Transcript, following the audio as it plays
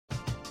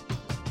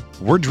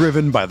We're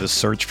driven by the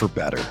search for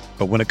better.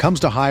 But when it comes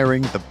to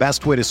hiring, the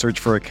best way to search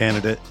for a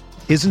candidate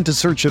isn't to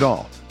search at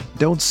all.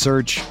 Don't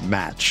search,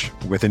 match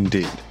with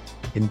Indeed.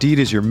 Indeed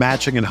is your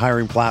matching and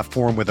hiring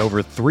platform with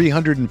over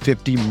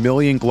 350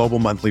 million global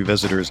monthly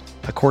visitors,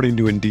 according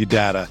to Indeed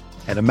data,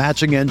 and a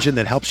matching engine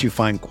that helps you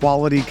find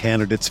quality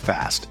candidates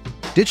fast.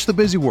 Ditch the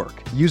busy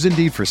work. Use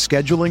Indeed for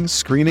scheduling,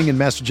 screening, and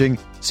messaging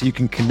so you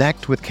can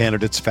connect with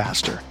candidates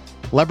faster.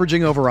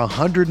 Leveraging over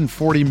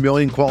 140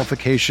 million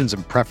qualifications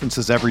and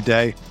preferences every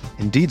day,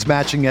 Indeed's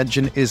matching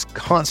engine is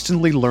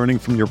constantly learning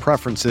from your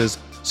preferences,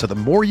 so the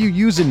more you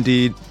use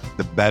Indeed,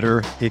 the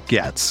better it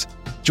gets.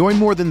 Join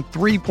more than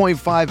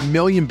 3.5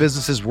 million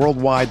businesses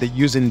worldwide that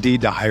use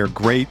Indeed to hire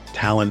great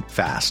talent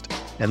fast.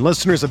 And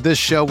listeners of this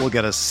show will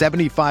get a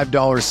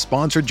 $75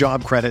 sponsored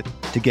job credit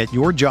to get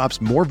your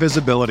jobs more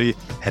visibility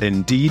at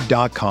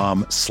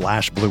Indeed.com/Blue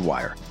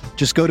Wire.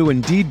 Just go to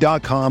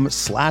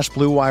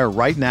Indeed.com/Blue Wire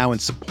right now and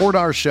support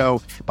our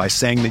show by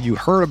saying that you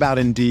heard about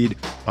Indeed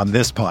on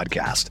this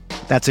podcast.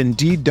 That's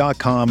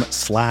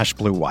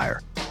Indeed.com/Blue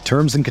Wire.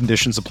 Terms and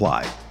conditions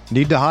apply.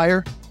 Need to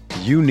hire?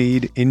 You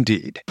need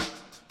Indeed.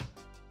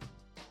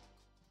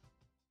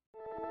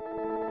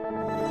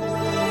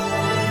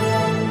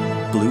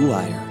 Blue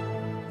Wire.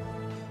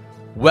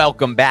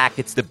 Welcome back.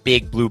 It's the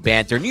Big Blue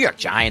Banter, New York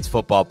Giants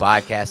football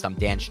podcast. I'm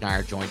Dan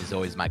Schneider, joined as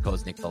always by my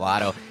co-host Nick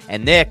Filato.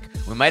 And Nick,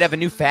 we might have a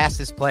new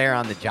fastest player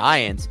on the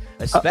Giants,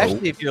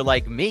 especially if you're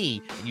like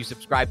me and you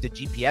subscribe to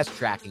GPS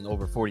tracking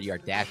over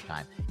 40-yard dash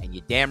time. And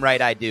you damn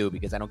right I do,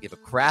 because I don't give a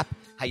crap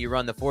how you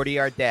run the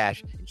 40-yard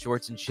dash in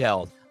shorts and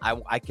shells.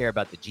 I care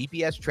about the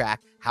GPS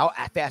track. How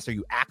fast are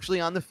you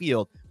actually on the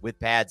field with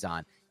pads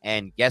on?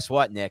 And guess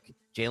what, Nick?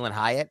 Jalin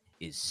Hyatt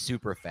is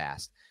super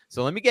fast.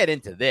 So let me get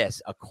into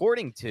this.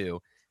 According to,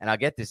 and I'll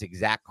get this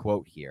exact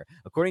quote here,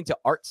 according to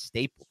Art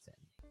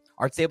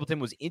Stapleton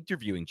was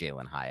interviewing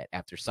Jalin Hyatt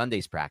after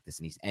Sunday's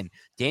practice, and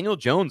Daniel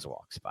Jones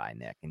walks by,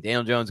 Nick, and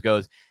Daniel Jones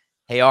goes,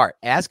 "Hey, Art,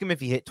 ask him if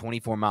he hit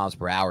 24 miles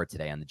per hour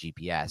today on the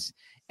GPS."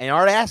 And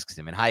Art asks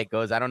him, and Hyatt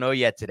goes, "I don't know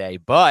yet today,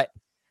 but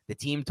the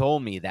team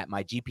told me that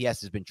my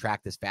GPS has been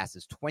tracked as fast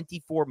as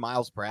 24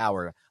 miles per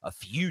hour a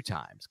few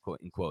times,"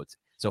 quote in quotes,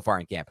 so far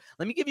in camp.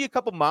 Let me give you a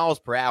couple miles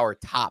per hour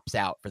tops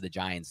out for the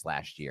Giants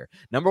last year.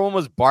 Number one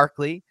was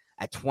Barkley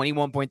at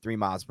 21.3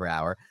 miles per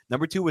hour.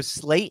 Number two was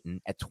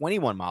Slayton at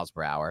 21 miles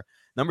per hour.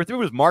 Number three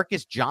was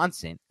Marcus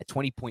Johnson at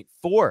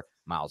 20.4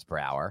 miles per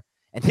hour.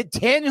 And then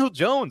Daniel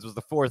Jones was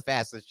the fourth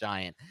fastest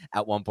Giant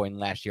at one point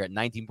last year at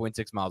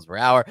 19.6 miles per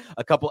hour.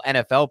 A couple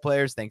NFL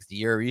players, thanks to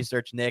your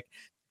research, Nick.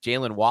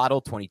 Jalen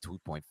Waddle,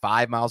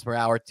 22.5 miles per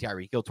hour.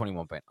 Tyreek Hill,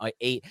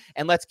 21.8.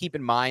 And let's keep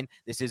in mind,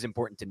 this is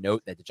important to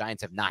note that the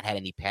Giants have not had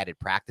any padded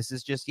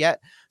practices just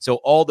yet. So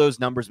all those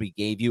numbers we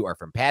gave you are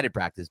from padded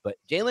practice. But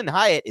Jalin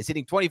Hyatt is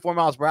hitting 24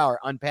 miles per hour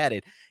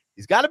unpadded.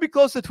 He's got to be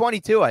close to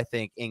 22, I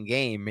think, in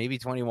game, maybe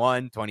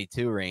 21,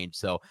 22 range.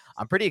 So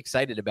I'm pretty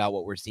excited about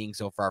what we're seeing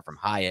so far from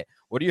Hyatt.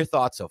 What are your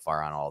thoughts so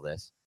far on all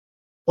this?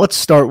 Let's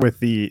start with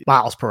the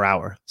miles per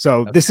hour.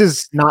 So This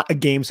is not a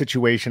game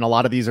situation. A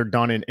lot of these are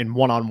done in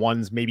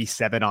one-on-ones, maybe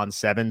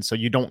 7-on-7. So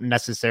you don't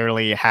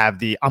necessarily have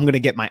the, I'm going to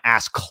get my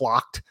ass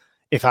clocked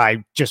if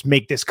I just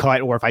make this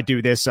cut or if I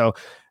do this. So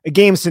a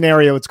game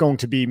scenario, it's going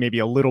to be maybe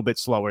a little bit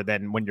slower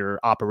than when you're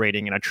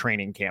operating in a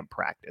training camp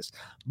practice.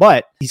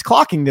 But he's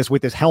clocking this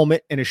with his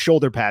helmet and his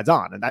shoulder pads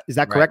on. And is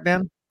that correct,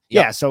 Dan?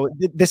 Yep. Yeah, so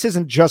this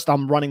isn't just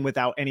I'm running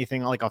without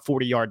anything like a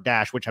 40-yard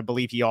dash, which I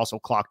believe he also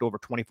clocked over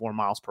 24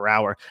 miles per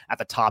hour at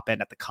the top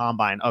end at the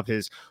combine of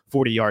his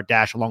 40-yard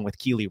dash, along with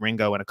Keely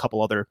Ringo and a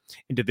couple other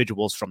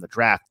individuals from the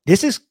draft.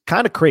 This is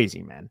kind of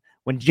crazy, man.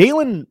 When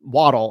Jalen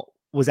Waddle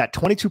was at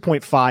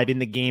 22.5 in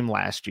the game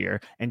last year,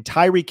 and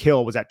Tyreek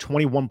Hill was at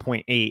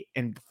 21.8,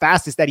 and the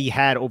fastest that he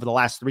had over the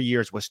last 3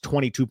 years was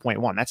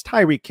 22.1. That's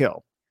Tyreek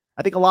Hill.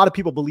 I think a lot of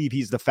people believe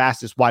he's the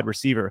fastest wide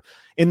receiver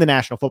in the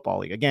National Football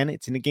League. Again,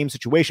 it's in a game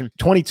situation,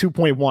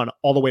 22.1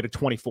 all the way to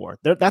 24.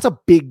 That's a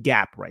big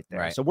gap right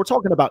there. Right. So we're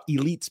talking about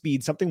elite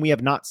speed, something we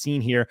have not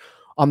seen here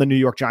on the New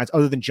York Giants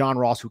other than John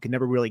Ross, who can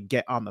never really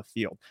get on the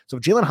field. So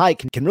if Jalin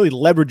Hyatt can really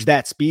leverage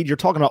that speed, you're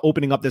talking about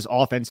opening up this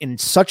offense in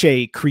such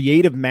a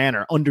creative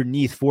manner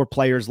underneath for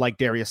players like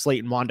Darius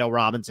Slayton, Wan'Dale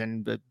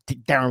Robinson,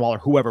 Darren Waller,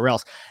 whoever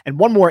else. And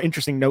one more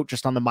interesting note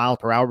just on the mile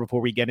per hour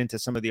before we get into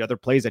some of the other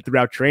plays that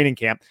throughout training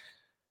camp.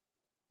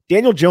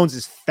 Daniel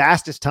Jones's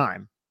fastest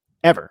time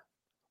ever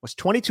was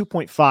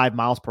 22.5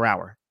 miles per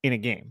hour in a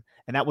game.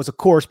 And that was, of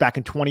course, back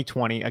in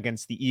 2020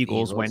 against the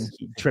Eagles when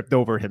he tripped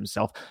over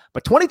himself.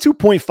 But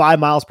 22.5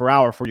 miles per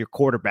hour for your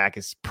quarterback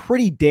is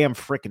pretty damn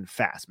freaking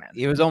fast, man.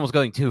 He was almost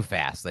going too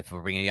fast, if we're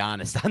being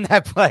honest, on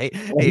that play.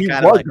 Well, he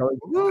kind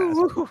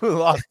of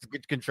lost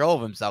control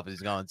of himself.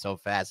 He's going so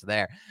fast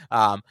there.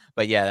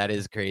 But yeah, that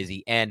is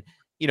crazy. And,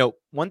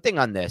 one thing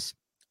on this,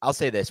 I'll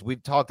say this.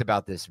 We've talked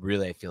about this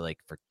really, I feel like,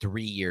 for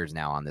 3 years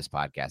now on this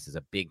podcast is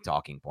a big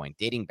talking point,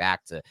 dating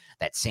back to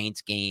that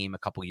Saints game a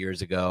couple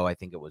years ago. I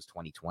think it was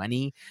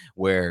 2020,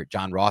 where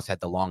John Ross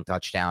had the long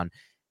touchdown.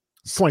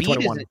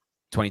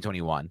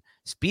 2021.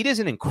 Speed is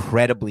an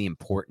incredibly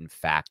important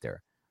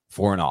factor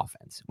for an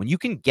offense. When you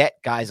can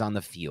get guys on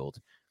the field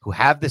who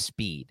have the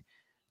speed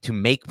to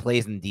make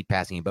plays in the deep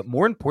passing game, but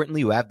more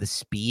importantly, who have the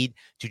speed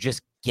to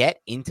just get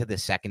into the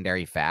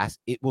secondary fast,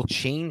 it will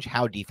change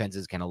how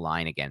defenses can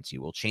align against you.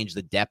 It will change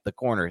the depth the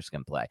corners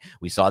can play.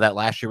 We saw that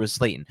last year with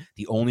Slayton,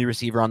 the only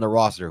receiver on the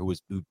roster who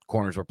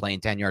corners were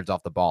playing 10 yards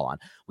off the ball on.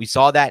 We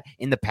saw that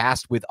in the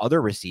past with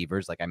other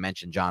receivers, like I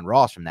mentioned, John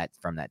Ross from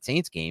that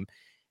Saints game,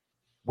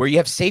 where you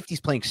have safeties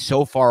playing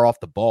so far off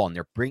the ball,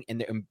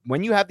 and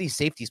when you have these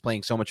safeties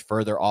playing so much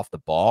further off the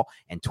ball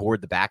and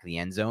toward the back of the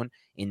end zone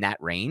in that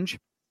range,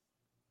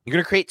 you're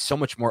going to create so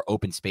much more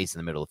open space in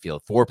the middle of the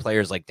field for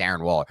players like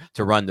Darren Waller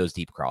to run those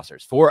deep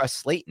crossers, for a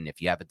Slayton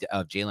if you have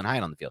a Jalin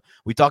Hyatt on the field.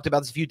 We talked about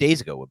this a few days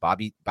ago with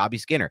Bobby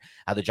Skinner,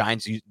 how the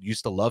Giants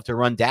used to love to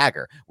run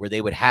dagger, where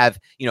they would have,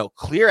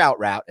 clear out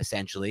route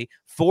essentially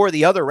for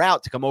the other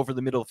route to come over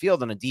the middle of the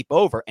field on a deep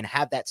over and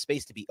have that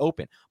space to be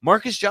open.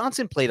 Marcus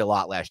Johnson played a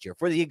lot last year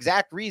for the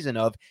exact reason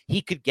of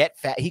he could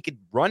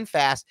run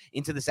fast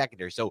into the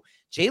secondary. So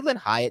Jalin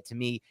Hyatt, to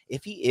me,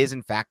 if he is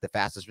in fact the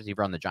fastest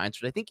receiver on the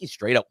Giants, which I think he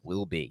straight up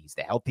will be, he's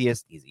the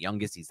healthiest, he's the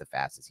youngest, he's the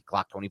fastest. He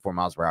clocked 24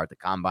 miles per hour at the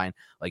combine.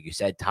 Like you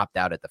said, topped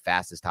out at the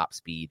fastest top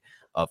speed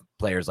of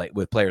players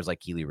like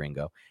Keely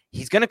Ringo.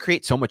 He's going to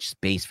create so much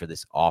space for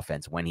this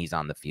offense when he's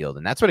on the field.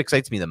 And that's what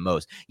excites me the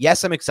most.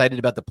 Yes, I'm excited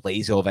about the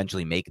plays he'll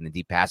eventually make in the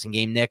deep passing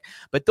game, Nick,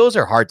 but those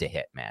are hard to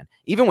hit, man.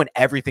 Even when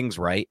everything's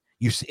right,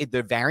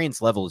 the variance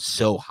level is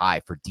so high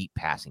for deep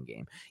passing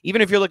game.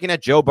 Even if you're looking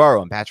at Joe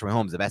Burrow and Patrick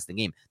Mahomes, the best in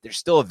the game, there's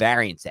still a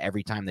variance to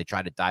every time they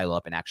try to dial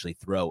up and actually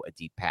throw a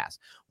deep pass.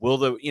 Will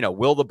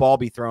the ball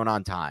be thrown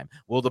on time?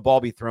 Will the ball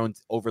be thrown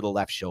over the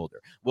left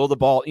shoulder? Will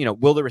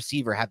the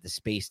receiver have the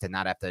space to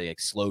not have to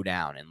slow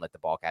down and let the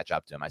ball catch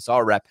up to him? I saw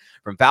a rep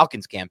from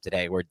Falcons camp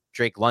today where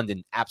Drake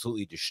London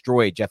absolutely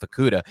destroyed Jeff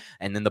Okudah,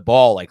 and then the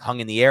ball hung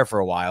in the air for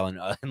a while, and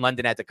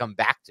London had to come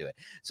back to it.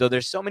 So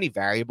there's so many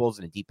variables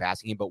in a deep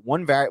passing game, but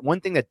one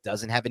thing that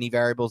doesn't have any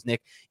variables,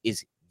 Nick,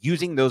 is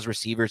using those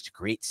receivers to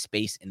create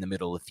space in the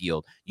middle of the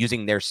field,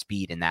 using their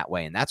speed in that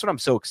way. And that's what I'm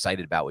so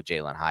excited about with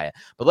Jalin Hyatt.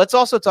 But let's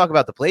also talk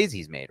about the plays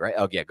he's made, right?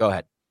 Oh, yeah, go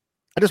ahead.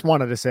 I just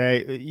wanted to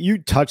say, you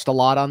touched a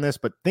lot on this,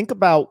 but think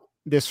about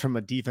this from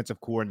a defensive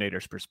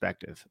coordinator's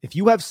perspective. If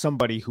you have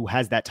somebody who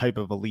has that type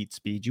of elite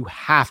speed, you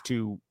have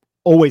to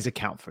always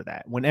account for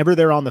that. Whenever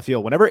they're on the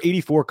field, whenever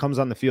 84 comes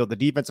on the field, the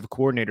defensive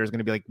coordinator is going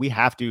to be like, we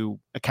have to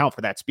account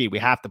for that speed. We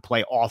have to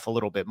play off a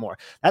little bit more.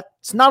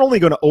 That's not only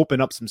going to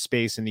open up some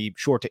space in the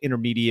short to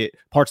intermediate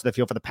parts of the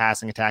field for the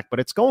passing attack, but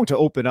it's going to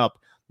open up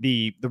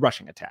the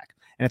rushing attack.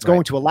 And it's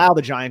going to allow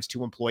the Giants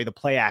to employ the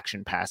play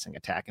action passing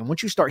attack. And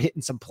once you start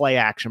hitting some play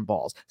action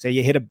balls, say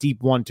you hit a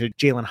deep one to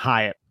Jalin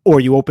Hyatt, or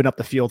you open up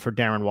the field for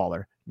Darren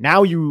Waller,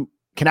 now you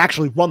can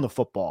actually run the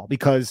football,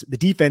 because the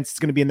defense is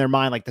going to be in their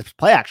mind like, this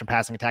play action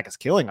passing attack is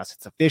killing us.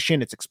 It's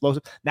efficient. It's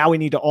explosive. Now we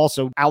need to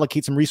also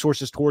allocate some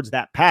resources towards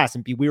that pass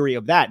and be weary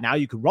of that. Now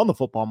you can run the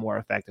football more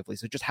effectively.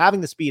 So just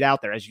having the speed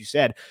out there, as you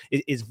said,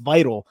 is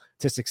vital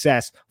to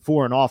success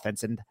for an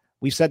offense. And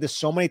we've said this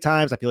so many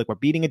times. I feel like we're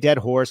beating a dead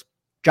horse.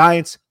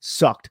 Giants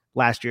sucked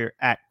last year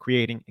at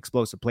creating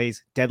explosive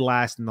plays, dead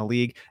last in the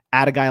league.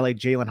 Add a guy like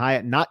Jalin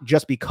Hyatt, not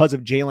just because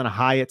of Jalin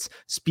Hyatt's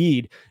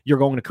speed, you're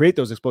going to create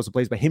those explosive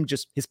plays, but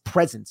his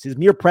presence, his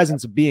mere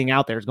presence of being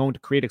out there is going to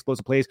create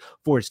explosive plays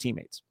for his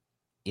teammates.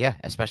 Yeah,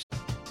 especially.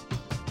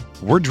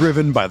 We're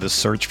driven by the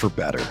search for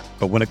better.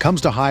 But when it comes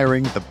to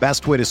hiring, the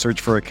best way to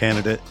search for a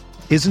candidate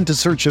isn't to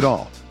search at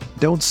all.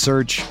 Don't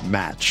search,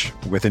 match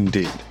with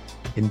Indeed.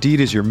 Indeed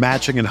is your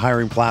matching and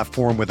hiring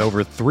platform with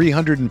over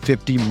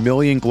 350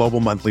 million global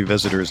monthly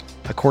visitors,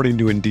 according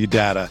to Indeed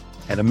data,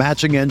 and a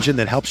matching engine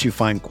that helps you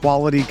find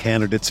quality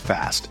candidates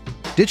fast.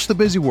 Ditch the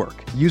busy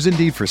work. Use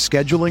Indeed for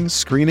scheduling,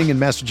 screening, and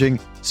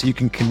messaging so you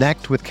can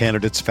connect with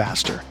candidates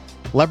faster.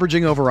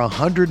 Leveraging over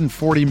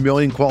 140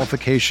 million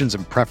qualifications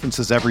and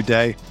preferences every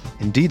day,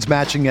 Indeed's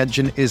matching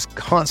engine is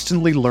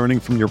constantly learning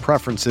from your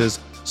preferences,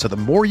 so the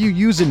more you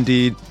use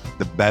Indeed,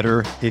 the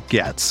better it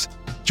gets.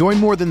 Join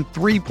more than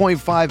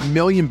 3.5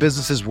 million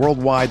businesses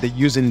worldwide that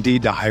use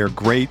Indeed to hire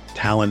great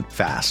talent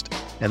fast.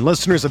 And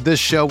listeners of this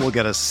show will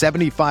get a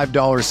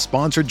 $75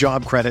 sponsored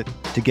job credit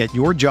to get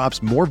your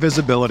jobs more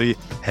visibility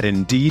at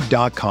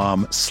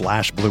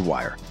Indeed.com/Blue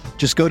Wire.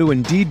 Just go to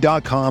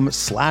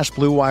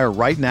Indeed.com/Blue Wire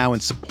right now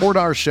and support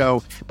our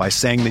show by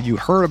saying that you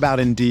heard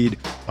about Indeed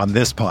on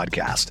this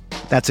podcast.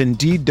 That's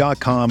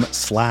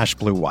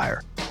Indeed.com/Blue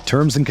Wire.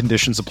 Terms and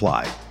conditions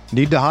apply.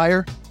 Need to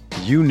hire?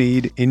 You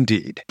need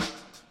Indeed.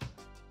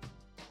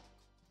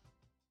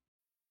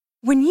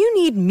 When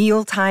you need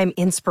mealtime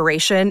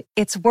inspiration,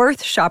 it's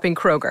worth shopping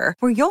Kroger,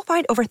 where you'll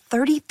find over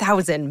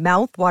 30,000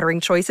 mouth-watering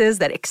choices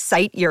that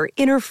excite your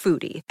inner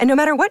foodie. And no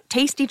matter what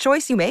tasty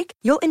choice you make,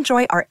 you'll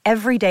enjoy our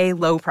everyday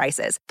low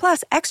prices,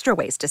 plus extra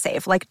ways to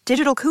save, like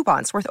digital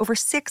coupons worth over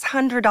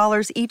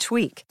 $600 each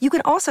week. You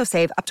can also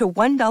save up to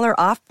 $1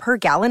 off per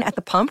gallon at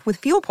the pump with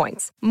fuel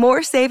points.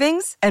 More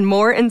savings and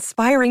more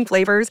inspiring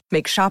flavors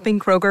make shopping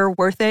Kroger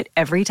worth it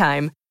every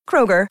time.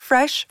 Kroger,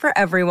 fresh for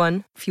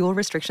everyone. Fuel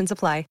restrictions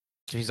apply.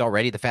 he's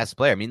already the fastest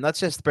player. I mean, let's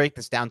just break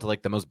this down to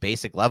like the most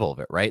basic level of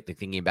it, right? Like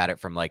thinking about it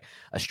from like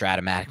a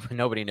Stratomatic,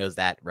 nobody knows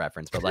that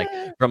reference, but like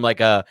from like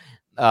a,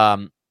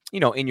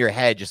 in your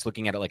head, just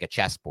looking at it like a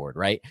chessboard,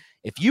 right?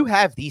 If you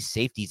have these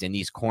safeties in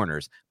these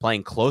corners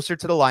playing closer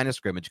to the line of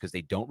scrimmage because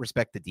they don't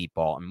respect the deep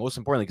ball, and most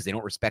importantly, because they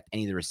don't respect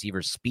any of the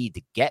receivers' speed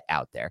to get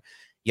out there,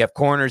 you have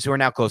corners who are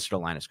now closer to the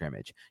line of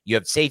scrimmage. You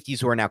have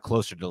safeties who are now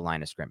closer to the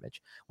line of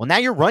scrimmage. Well, now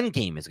your run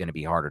game is going to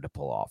be harder to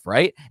pull off,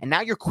 right? And now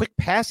your quick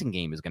passing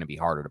game is going to be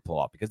harder to pull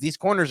off because these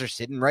corners are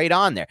sitting right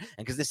on there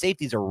and because the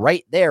safeties are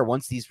right there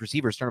once these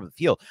receivers turn up the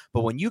field.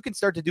 But when you can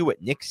start to do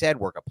what Nick said,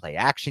 work a play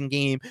action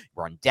game,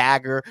 run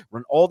dagger,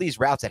 run all these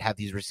routes that have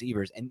these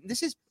receivers, and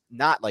this is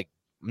not like,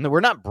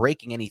 we're not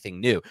breaking anything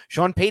new.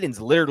 Sean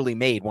Payton's literally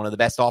made one of the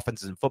best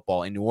offenses in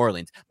football in New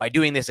Orleans by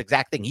doing this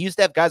exact thing. He used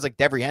to have guys like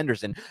Devery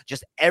Henderson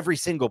just every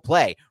single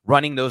play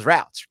running those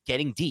routes,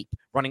 getting deep,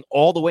 running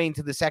all the way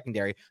into the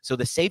secondary. So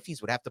the safeties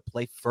would have to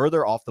play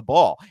further off the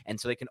ball. And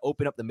so they can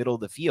open up the middle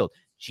of the field.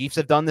 Chiefs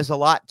have done this a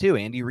lot too.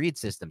 Andy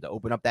Reid's system to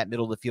open up that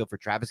middle of the field for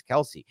Travis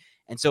Kelce.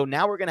 And so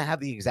now we're going to have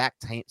the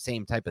exact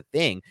same type of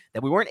thing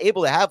that we weren't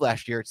able to have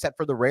last year, except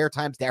for the rare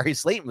times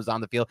Darius Slayton was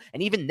on the field.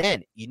 And even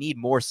then, you need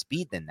more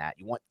speed than that.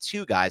 You want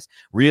two guys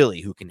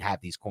really who can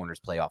have these corners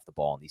play off the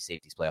ball and these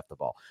safeties play off the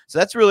ball. So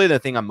that's really the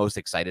thing I'm most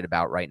excited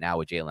about right now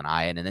with Jalin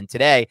Hyatt. And then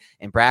today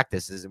in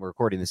practice, as we're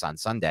recording this on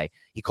Sunday,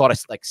 he caught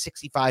a like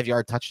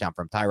 65-yard touchdown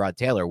from Tyrod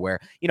Taylor where,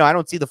 I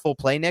don't see the full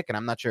play, Nick, and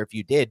I'm not sure if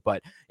you did,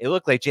 but it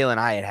looked like Jalin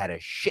Hyatt had a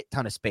shit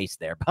ton of space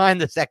there behind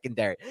the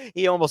secondary.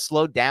 He almost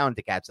slowed down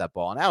to catch that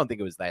ball, and I don't think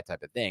it was that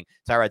type of thing.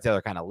 Tyrod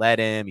Taylor kind of led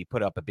him. He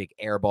put up a big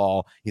air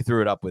ball. He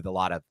threw it up with a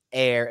lot of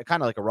air,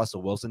 kind of like a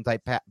Russell Wilson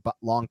type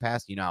long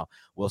pass.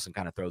 Wilson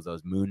kind of throws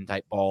those moon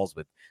type balls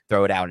with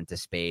throw it out into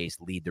space,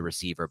 lead the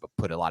receiver, but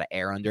put a lot of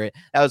air under it.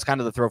 That was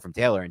kind of the throw from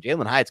Taylor, and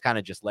Jalin Hyatt's kind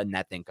of just letting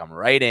that thing come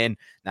right in,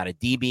 not a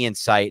DB in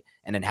sight,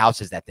 and then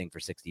houses that thing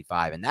for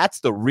 65. And that's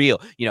the real,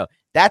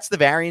 that's the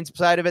variance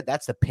side of it.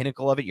 That's the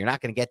pinnacle of it. You're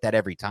not going to get that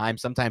every time.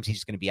 Sometimes he's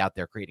just going to be out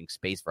there creating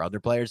space for other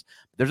players.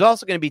 But there's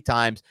also going to be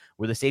times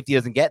where the safety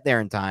doesn't get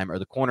there in time or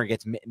the corner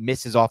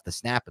misses off the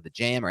snap of the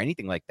jam or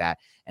anything like that.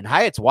 And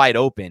Hyatt's wide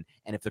open.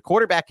 And if the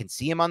quarterback can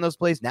see him on those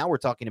plays, now we're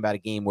talking about a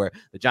game where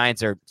the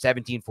Giants are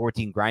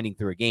 17-14 grinding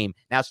through a game.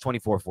 Now it's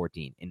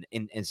 24-14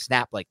 in a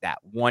snap like that,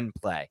 one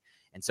play.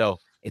 And so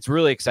it's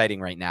really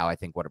exciting right now, I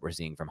think, what we're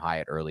seeing from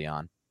Hyatt early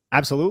on.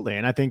 Absolutely.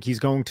 And I think he's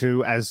going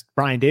to, as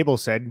Brian Daboll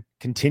said,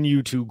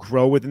 continue to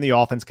grow within the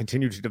offense,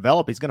 continue to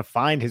develop. He's going to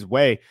find his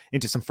way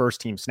into some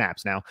first-team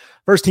snaps. Now,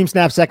 first-team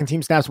snaps,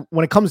 second-team snaps,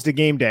 when it comes to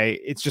game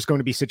day, it's just going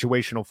to be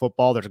situational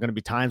football. There's going to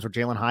be times where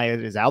Jalin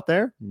Hyatt is out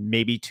there,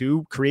 maybe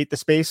to create the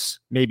space,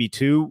 maybe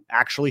to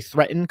actually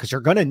threaten, because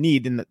you're going to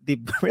need, and the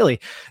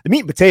meat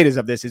and potatoes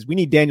of this is we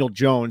need Daniel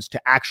Jones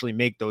to actually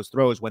make those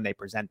throws when they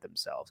present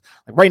themselves.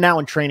 Like right now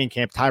in training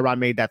camp, Tyrod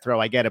made that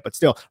throw, I get it, but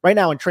still, right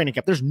now in training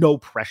camp, there's no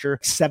pressure,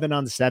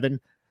 7-on-7.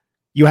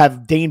 You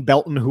have Dane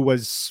Belton, who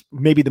was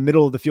maybe the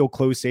middle of the field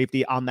closed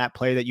safety on that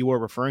play that you were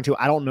referring to.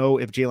 I don't know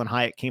if Jalin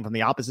Hyatt came from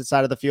the opposite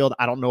side of the field.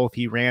 I don't know if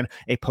he ran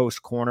a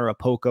post corner, a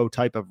poco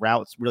type of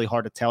route. It's really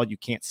hard to tell. You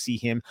can't see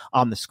him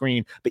on the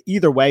screen. But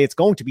either way, it's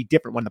going to be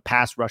different when the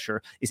pass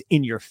rusher is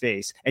in your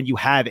face and you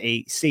have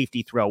a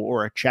safety throw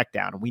or a check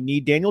down. And we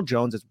need Daniel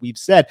Jones, as we've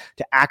said,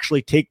 to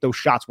actually take those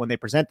shots when they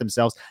present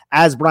themselves.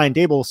 As Brian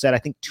Daboll said, I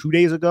think 2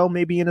 days ago,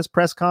 maybe in his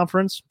press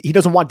conference, he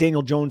doesn't want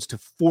Daniel Jones to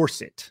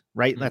force it,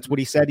 right? That's what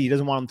he said. He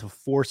doesn't want him to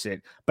force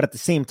it. But at the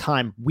same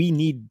time, we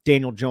need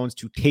Daniel Jones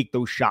to take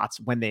those shots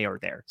when they are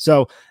there.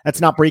 So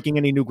that's not breaking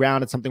any new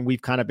ground. It's something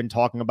we've kind of been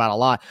talking about a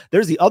lot.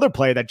 There's the other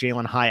play that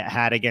Jalin Hyatt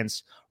had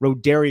against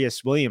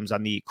Rodarius Williams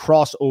on the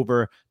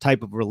crossover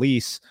type of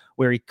release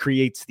where he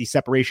creates the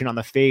separation on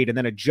the fade and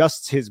then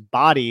adjusts his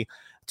body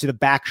to the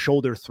back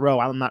shoulder throw.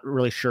 I'm not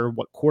really sure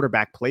what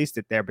quarterback placed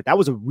it there, but that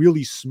was a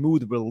really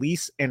smooth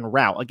release and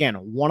route. Again,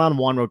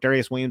 one-on-one,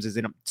 Rodarius Williams is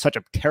in such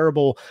a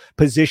terrible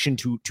position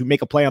to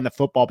make a play on the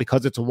football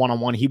because it's a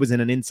one-on-one. He was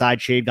in an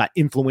inside shade, got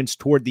influenced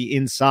toward the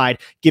inside,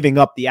 giving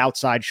up the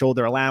outside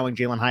shoulder, allowing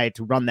Jalin Hyatt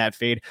to run that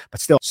fade,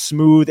 but still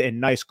smooth and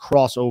nice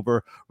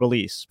crossover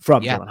release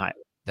from Jalin Hyatt.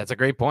 That's a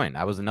great point.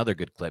 That was another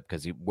good clip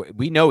because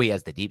we know he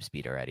has the deep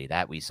speed already.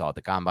 That we saw at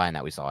the combine,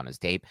 that we saw on his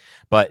tape.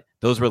 But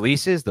those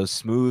releases, those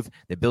smooth,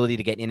 the ability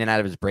to get in and out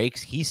of his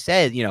breaks, he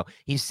said,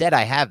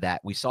 I have that.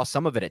 We saw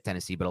some of it at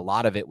Tennessee, but a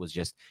lot of it was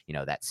just,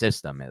 that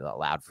system. It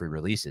allowed free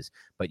releases.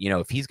 But,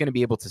 if he's going to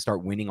be able to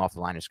start winning off the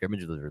line of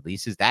scrimmage with those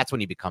releases, that's when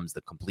he becomes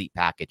the complete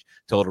package,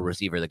 total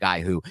receiver, the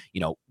guy who,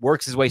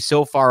 works his way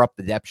so far up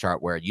the depth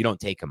chart where you don't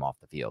take him off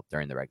the field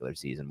during the regular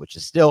season, which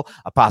is still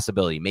a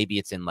possibility. Maybe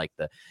it's in like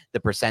the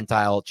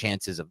percentile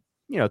chances of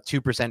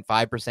 2%,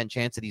 5%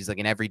 chance that he's like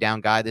an every down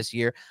guy this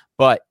year,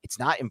 but it's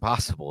not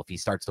impossible if he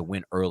starts to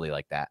win early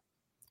like that.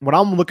 What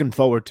I'm looking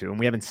forward to, and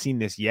we haven't seen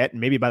this yet,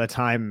 and maybe by the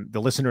time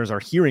the listeners are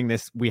hearing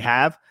this, we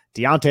have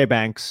Deonte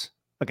Banks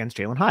against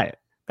Jalin Hyatt.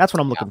 That's what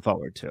I'm looking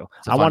forward to.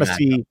 I want to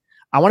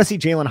see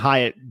Jalin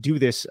Hyatt do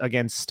this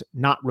against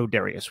not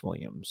Rodarius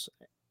Williams.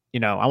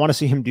 I want to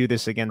see him do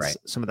this against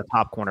some of the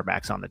top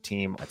cornerbacks on the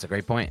team. That's a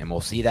great point. And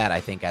we'll see that, I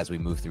think, as we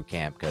move through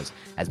camp, because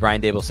as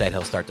Brian Dable said,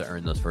 he'll start to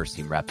earn those first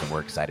team reps, and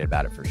we're excited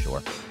about it for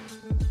sure.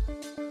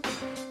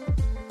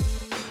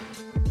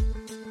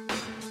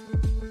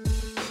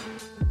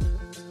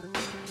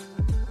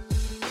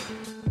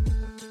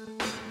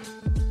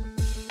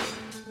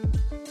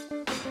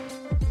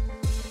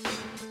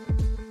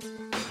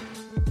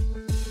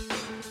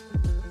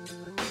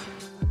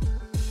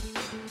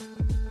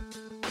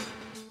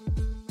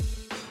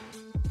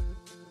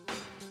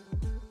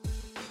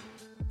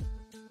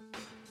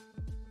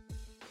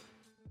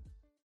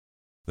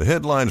 The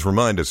headlines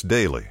remind us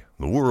daily,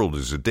 the world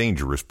is a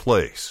dangerous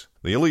place.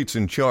 The elites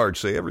in charge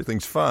say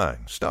everything's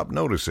fine, stop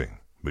noticing.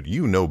 But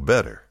you know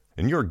better.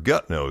 And your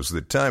gut knows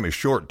that time is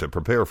short to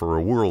prepare for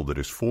a world that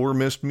is 4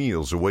 missed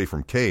meals away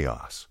from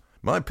chaos.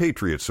 My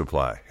Patriot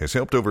Supply has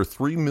helped over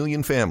 3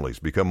 million families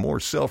become more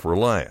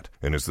self-reliant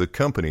and is the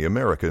company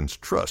Americans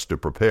trust to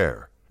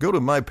prepare. Go to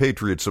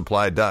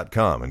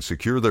MyPatriotSupply.com and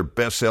secure their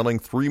best-selling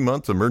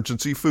 3-month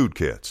emergency food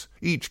kits.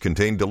 Each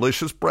contain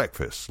delicious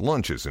breakfasts,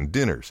 lunches, and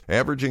dinners,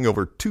 averaging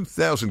over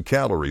 2,000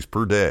 calories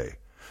per day.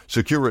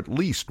 Secure at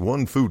least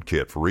 1 food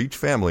kit for each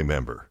family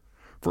member.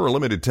 For a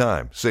limited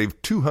time,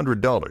 save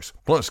 $200,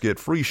 plus get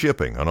free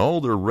shipping on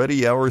all their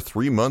Ready Hour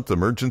 3-month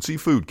emergency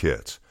food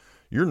kits.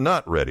 You're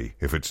not ready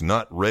if it's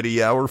not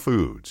Ready Hour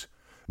Foods.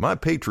 My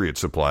Patriot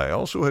Supply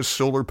also has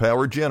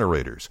solar-powered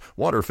generators,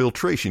 water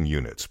filtration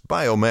units,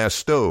 biomass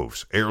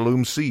stoves,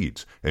 heirloom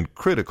seeds, and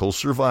critical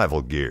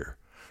survival gear.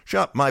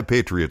 Shop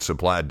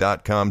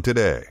MyPatriotSupply.com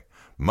today.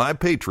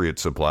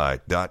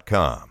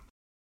 MyPatriotSupply.com.